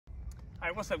All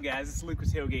right, what's up guys? It's Luke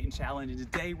with Tailgating Challenge,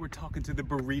 and today we're talking to the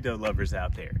burrito lovers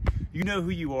out there. You know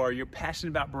who you are, you're passionate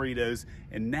about burritos,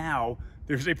 and now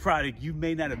there's a product you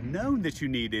may not have known that you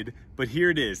needed, but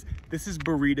here it is. This is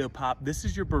Burrito Pop. This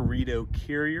is your burrito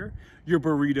carrier, your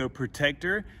burrito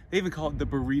protector. They even call it the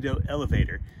burrito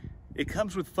elevator. It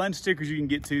comes with fun stickers you can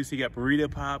get to, so you got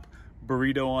Burrito Pop,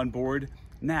 burrito on board.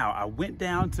 Now, I went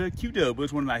down to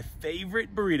Qdoba's, one of my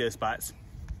favorite burrito spots,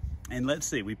 and let's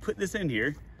see, we put this in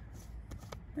here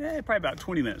probably about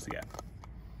 20 minutes ago.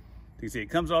 You can see it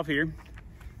comes off here,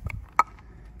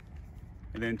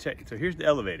 and then check, so here's the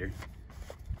elevator.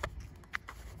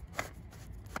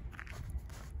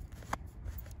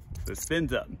 So it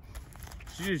spins up.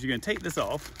 So you're gonna take this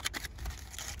off,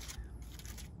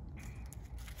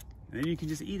 and then you can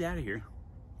just eat out of here.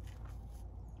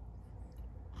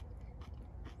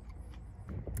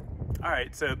 All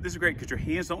right, so this is great because your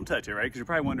hands don't touch it, right? Because you're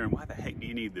probably wondering, why the heck do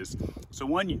you need this? So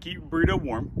one, you keep your burrito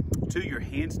warm. Two, your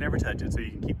hands never touch it, so you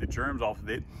can keep the germs off of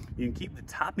it. You can keep the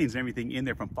toppings and everything in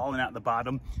there from falling out the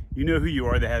bottom. You know who you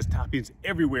are, that has toppings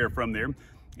everywhere from there.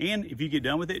 And if you get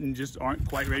done with it and just aren't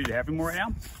quite ready to have any more right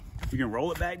now, you can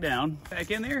roll it back down, back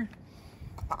in there.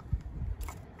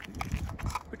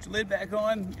 Put your lid back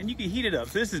on, and you can heat it up.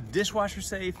 So this is dishwasher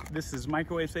safe. This is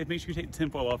microwave safe. Make sure you take the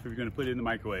tinfoil off if you're gonna put it in the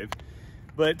microwave.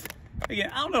 But again,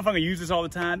 I don't know if I'm gonna use this all the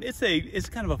time. It's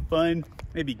kind of a fun,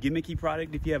 maybe gimmicky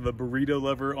product if you have a burrito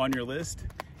lover on your list.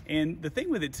 And the thing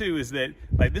with it too is that,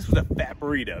 like, this was a fat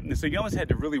burrito, and so you almost had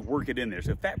to really work it in there.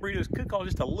 So fat burritos could cause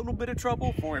just a little bit of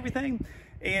trouble for everything.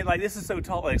 And like, this is so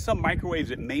tall, like some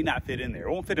microwaves it may not fit in there.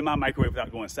 It won't fit in my microwave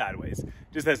without going sideways,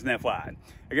 just as an FYI.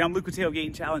 Again, I'm Luke with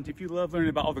Tailgating Challenge. If you love learning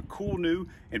about all the cool, new,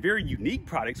 and very unique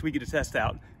products we get to test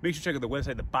out, make sure to check out the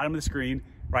website at the bottom of the screen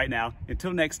right now.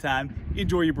 Until next time,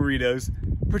 enjoy your burritos,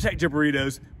 protect your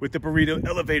burritos with the burrito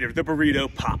elevator, the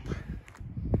Burrito Pop.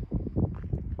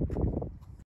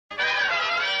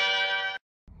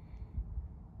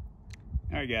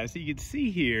 All right guys, so you can see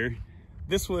here,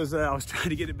 this was, I was trying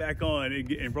to get it back on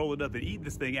and roll it up and eat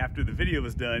this thing after the video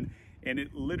was done, and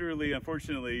it literally,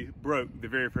 unfortunately, broke the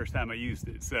very first time I used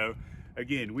it. So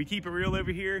again, we keep it real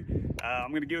over here.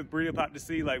 I'm gonna give it Burrito Pop to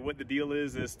see like what the deal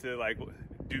is as to like,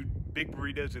 do big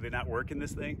burritos, do they not work in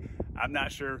this thing? I'm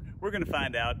not sure, we're gonna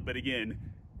find out, but again,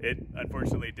 it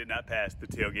unfortunately did not pass the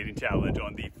tailgating challenge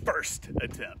on the first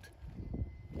attempt.